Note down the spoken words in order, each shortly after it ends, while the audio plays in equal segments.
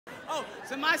Oh,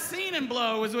 so my scene in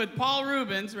Blow was with Paul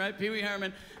Rubens, right, Pee Wee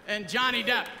Herman, and Johnny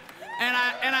Depp. And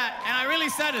I really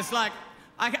said this, like,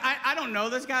 I don't know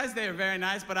those guys, they were very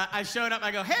nice, but I showed up,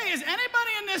 I go, hey, is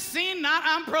anybody in this scene not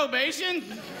on probation?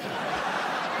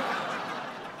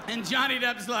 And Johnny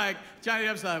Depp's like,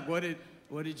 what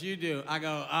did you do? I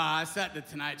go, I set the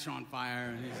Tonight Show on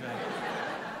fire. And he's like,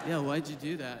 yeah, why'd you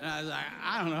do that? And I was like,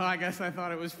 I don't know, I guess I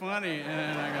thought it was funny.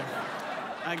 And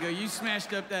I go, you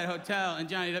smashed up that hotel. And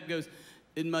Johnny Depp goes,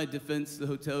 in my defense, the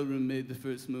hotel room made the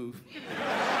first move.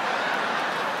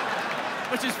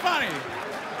 Which is funny.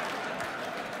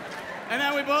 And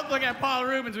then we both look at Paul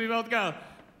Rubens, we both go,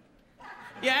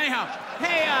 yeah, anyhow,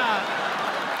 hey,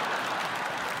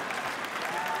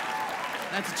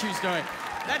 that's a true story.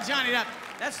 That's Johnny Depp.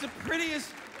 That's the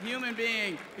prettiest human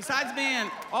being. Besides being,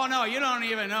 oh no, you don't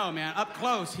even know, man. Up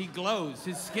close, he glows.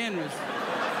 His skin was,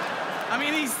 I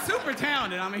mean, he's super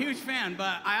talented. I'm a huge fan,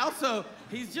 but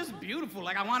he's just beautiful.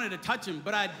 Like, I wanted to touch him,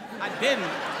 but I didn't.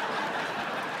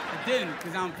 I didn't,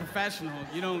 because I'm a professional.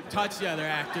 You don't touch the other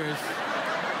actors.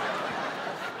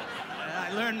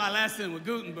 I learned my lesson with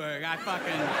Gutenberg. I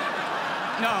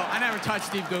never touched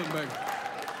Steve Gutenberg.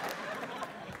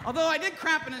 Although I did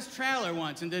crap in his trailer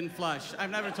once and didn't flush.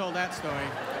 I've never told that story.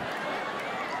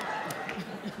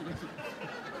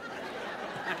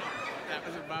 That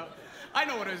was about, I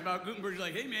know what it was about. Gutenberg's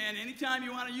like, hey man, anytime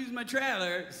you want to use my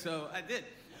trailer. So I did.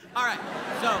 All right,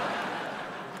 so,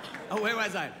 where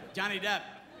was I? Johnny Depp.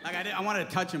 Like I wanted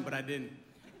to touch him, but I didn't.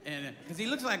 And, because he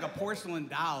looks like a porcelain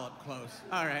doll up close.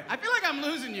 All right, I feel like I'm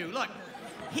losing you. Look,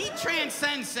 he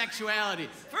transcends sexuality.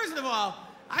 First of all,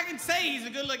 I can say he's a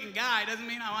good-looking guy, doesn't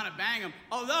mean I want to bang him.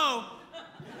 Although,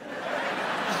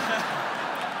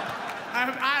 I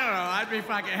don't know,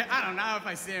 I don't know if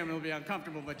I see him, it'll be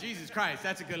uncomfortable, but Jesus Christ,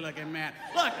 that's a good-looking man.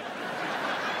 Look,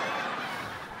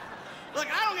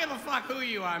 I don't give a fuck who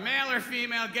you are, male or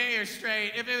female, gay or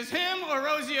straight. If it was him or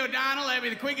Rosie O'Donnell, that'd be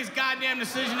the quickest goddamn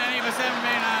decision any of us ever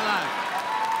made in our lives.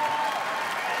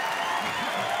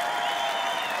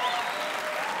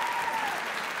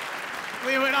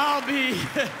 We would all be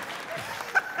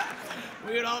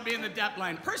in the Depp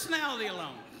line. Personality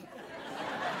alone.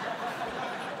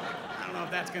 I don't know if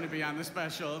that's gonna be on the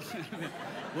special.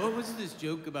 What was this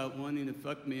joke about wanting to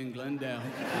fuck me in Glendale?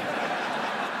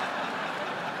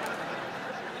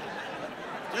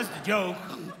 Just a joke.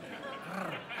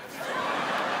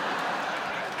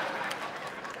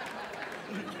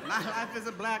 My life is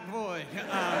a black void.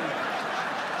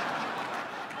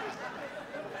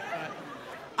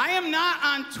 I am not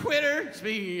on Twitter,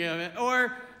 speaking of it,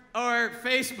 or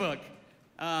Facebook.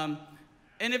 And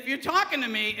if you're talking to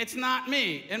me, it's not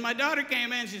me. And my daughter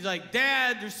came in, she's like,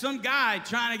 Dad, there's some guy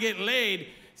trying to get laid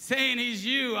saying he's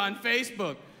you on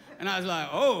Facebook. And I was like,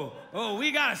 oh,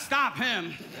 we gotta stop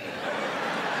him.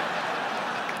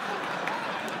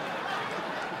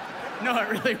 No, it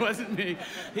really wasn't me.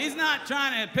 He's not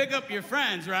trying to pick up your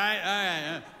friends,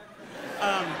 right? All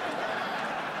right.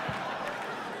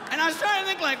 And I was trying to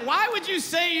think, like, why would you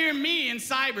say you're me in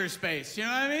cyberspace? You know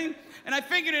what I mean? And I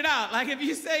figured it out. Like, if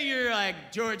you say you're,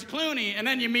 like, George Clooney, and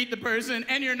then you meet the person,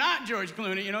 and you're not George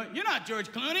Clooney, you know? You're not George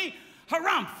Clooney.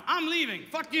 Harumph, I'm leaving.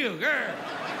 Fuck you, grr.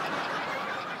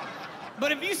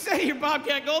 But if you say you're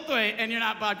Bobcat Goldthwait, and you're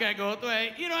not Bobcat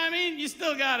Goldthwait, you know what I mean? You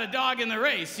still got a dog in the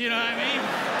race, you know what I mean?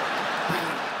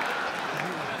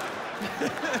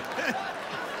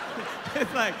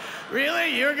 It's like,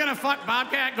 really? You're gonna fuck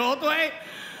Bobcat Goldthwait?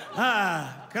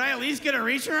 Could I at least get a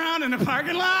reach around in the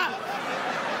parking lot?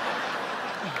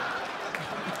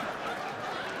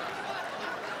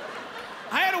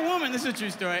 I had a woman, this is a true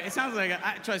story. It sounds like,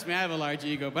 trust me, I have a large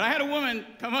ego, but I had a woman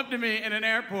come up to me in an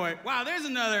airport. Wow, there's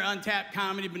another untapped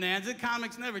comedy bonanza.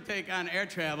 Comics never take on air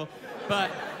travel. But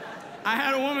I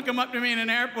had a woman come up to me in an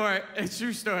airport, it's a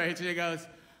true story. She goes,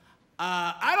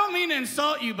 I don't mean to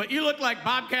insult you, but you look like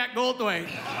Bobcat Goldthwait.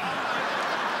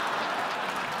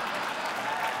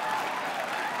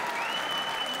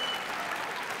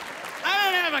 I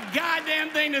don't have a goddamn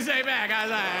thing to say back. I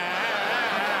was like,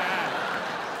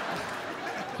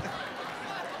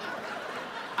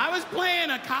 I was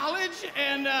playing a college,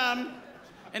 and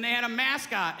they had a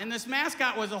mascot, and this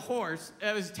mascot was a horse.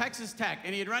 It was Texas Tech,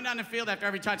 and he'd run down the field after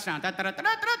every touchdown. Da, da, da, da,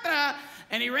 da, da, da,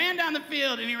 and he ran down the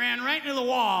field, and he ran right into the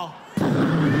wall.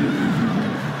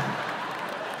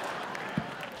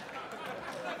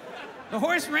 The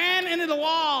horse ran into the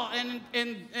wall and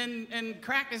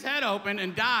cracked his head open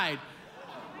and died.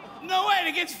 No way,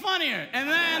 it gets funnier. And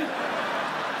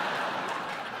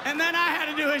then I had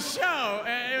to do a show.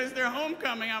 It was their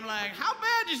homecoming. I'm like, how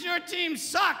bad does your team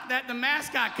suck that the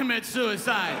mascot commits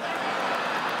suicide?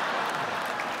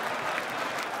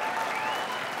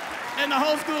 And the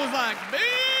whole school's like, boo,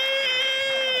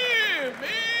 boo.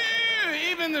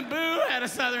 Even the boo had a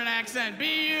southern accent.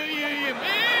 B-U-U-U, boo.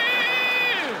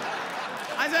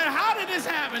 I said, how did this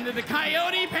happen? Did the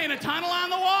coyote paint a tunnel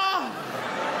on the wall?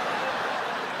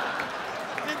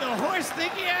 Did the horse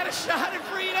think he had a shot at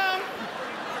freedom?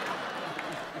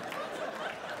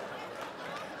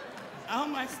 All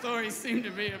my stories seem to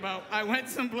be about I went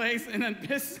someplace and then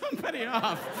pissed somebody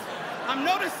off. I'm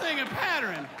noticing a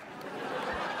pattern.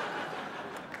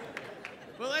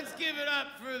 Well, let's give it up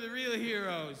for the real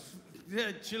heroes,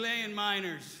 the Chilean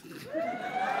miners. They're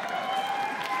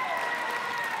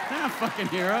not fucking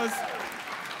heroes.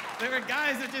 They were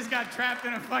guys that just got trapped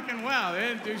in a fucking well. They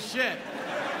didn't do shit.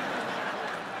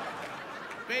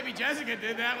 Baby Jessica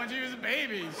did that when she was a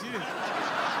baby.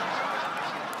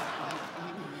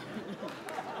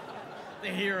 The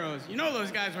heroes. You know those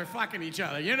guys were fucking each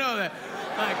other. You know that,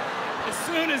 like, as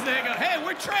soon as they go, hey,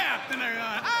 we're trapped, and they're going,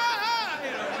 ah, ah,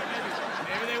 you know,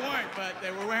 maybe they weren't, but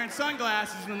they were wearing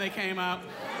sunglasses when they came out.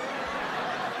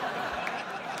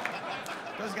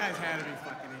 Those guys had to be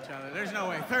fucking each other. There's no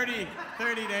way. 30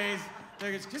 days.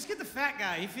 Just get the fat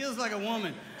guy. He feels like a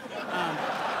woman. You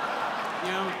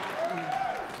know?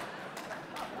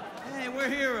 Hey, we're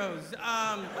heroes.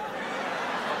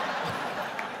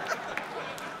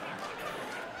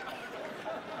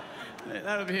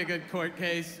 That would be a good court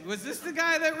case. Was this the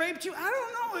guy that raped you? I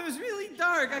don't know. It was really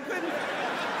dark. I couldn't.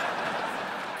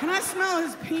 Can I smell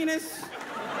his penis?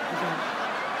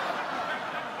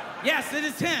 Yes, it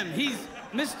is him. He's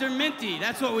Mr. Minty.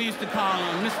 That's what we used to call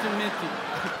him, Mr. Minty.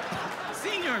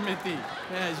 Senior Minty,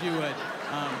 as you would.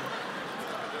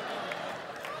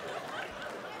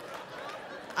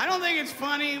 I don't think it's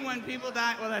funny when people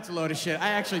die. Well, that's a load of shit. I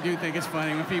actually do think it's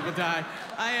funny when people die.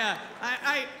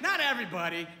 Not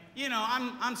everybody. You know,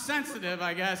 I'm sensitive,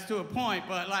 I guess, to a point,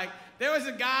 but like, there was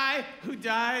a guy who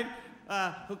died,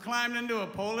 who climbed into a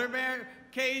polar bear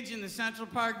cage in the Central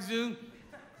Park Zoo,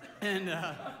 and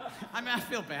I mean, I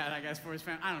feel bad, I guess, for his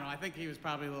family. I don't know, I think he was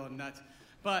probably a little nuts,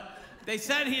 but they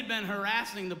said he had been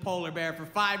harassing the polar bear for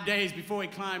 5 days before he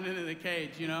climbed into the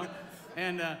cage, you know?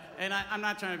 And I'm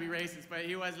not trying to be racist, but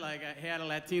he was like, he had a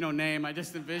Latino name. I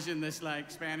just envisioned this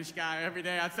like Spanish guy every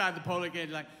day outside the polar cage,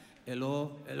 like,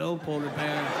 hello, polar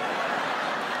bear.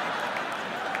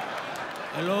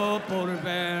 Hello, polar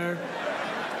bear.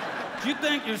 Do you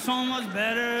think you're so much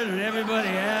better than everybody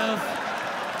else?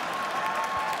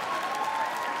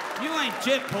 You ain't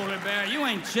shit, polar bear. You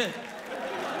ain't shit.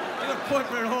 You're a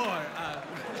corporate whore.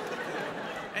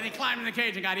 And he climbed in the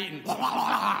cage and got eaten.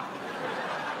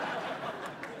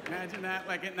 Imagine that,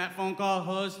 like getting that phone call.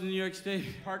 Hello, it's the New York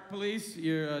State Park Police.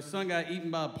 Your son got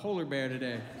eaten by a polar bear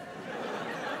today.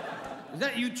 Is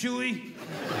that you, Chewy?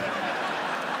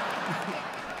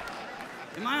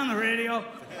 Am I on the radio?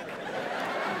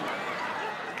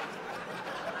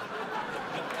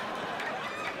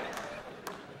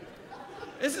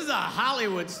 This is a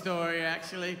Hollywood story,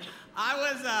 actually. I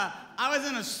was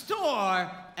in a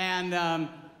store, and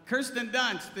Kirsten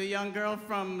Dunst, the young girl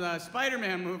from the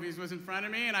Spider-Man movies, was in front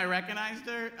of me, and I recognized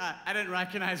her. I didn't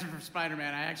recognize her from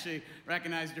Spider-Man. I actually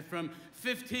recognized her from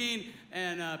 15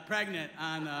 and Pregnant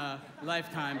on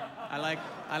Lifetime.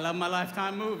 I love my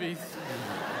Lifetime movies.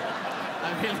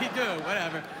 I really do,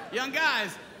 whatever. Young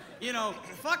guys, you know,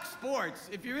 fuck sports.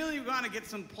 If you really want to get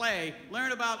some play,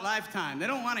 learn about Lifetime. They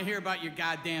don't want to hear about your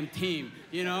goddamn team,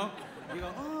 you know? You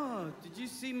go, oh, did you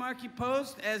see Marky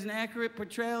Post as an accurate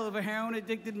portrayal of a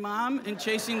heroin-addicted mom in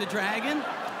Chasing the Dragon?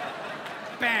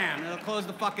 Bam, it'll close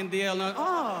the fucking deal. And oh,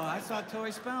 I saw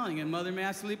Tori Spelling in Mother May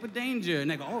I Sleep with Danger. And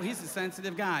they go, oh, he's a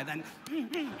sensitive guy. Then,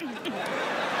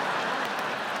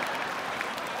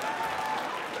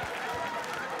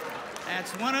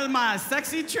 that's one of my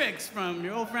sexy tricks from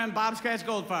your old friend Bob Scratch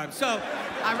Goldfarb. So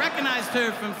I recognized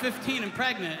her from 15 and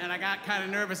Pregnant, and I got kind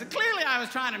of nervous. And clearly I was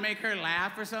trying to make her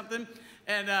laugh or something.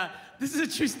 And this is a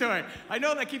true story. I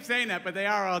know they keep saying that, but they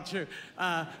are all true.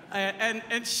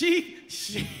 And she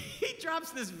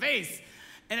drops this vase,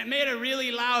 and it made a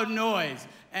really loud noise.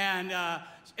 And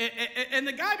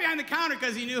the guy behind the counter,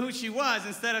 because he knew who she was,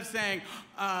 instead of saying,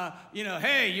 you know,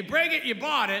 hey, you break it, you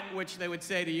bought it, which they would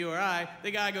say to you or I,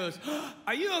 the guy goes,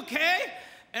 are you okay?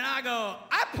 And I go,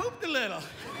 I pooped a little.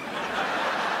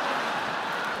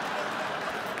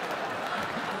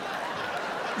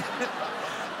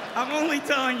 I'm only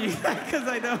telling you that because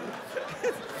I know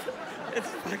it's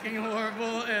fucking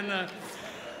horrible, and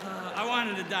I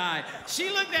wanted to die. She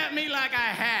looked at me like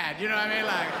I had, you know what I mean?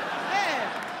 Like, hey,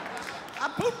 I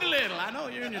pooped a little. I know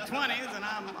you're in your 20s and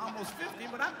I'm almost 50,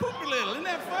 but I pooped a little. Isn't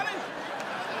that funny?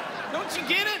 Don't you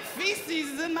get it?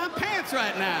 Feces is in my pants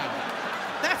right now.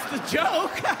 That's the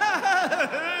joke.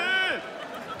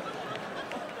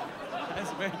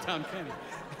 very Tom Kenny.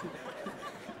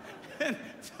 And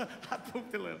so I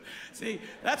pooped a little. See,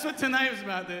 that's what tonight was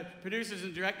about. The producers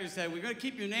and directors said, we're going to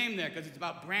keep your name there because it's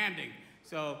about branding.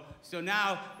 So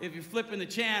now, if you're flipping the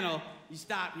channel, you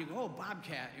stop and you go, oh,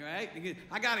 Bobcat, right?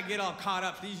 I got to get all caught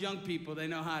up. These young people, they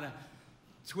know how to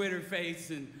Twitter face,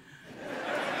 and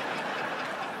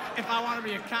if I want to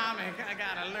be a comic, I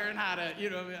got to learn how to,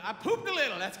 I pooped a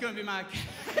little. That's going to be my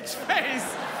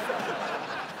catchphrase.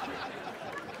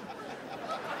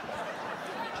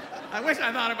 I wish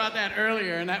I thought about that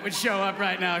earlier, and that would show up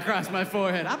right now across my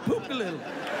forehead. I pooped a little.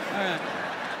 All right.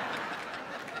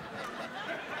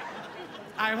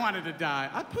 I wanted to die.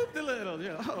 I pooped a little.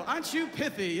 Oh, aren't you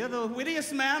pithy? You're the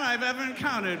wittiest man I've ever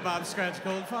encountered, Bob Scratch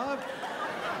Goldfarb.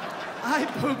 I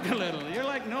pooped a little. You're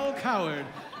like Noel Coward.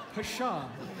 Pshaw.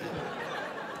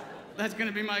 That's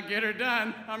gonna be my get her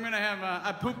done. I'm gonna have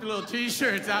I pooped a little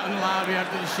t-shirts out in the lobby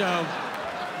after the show.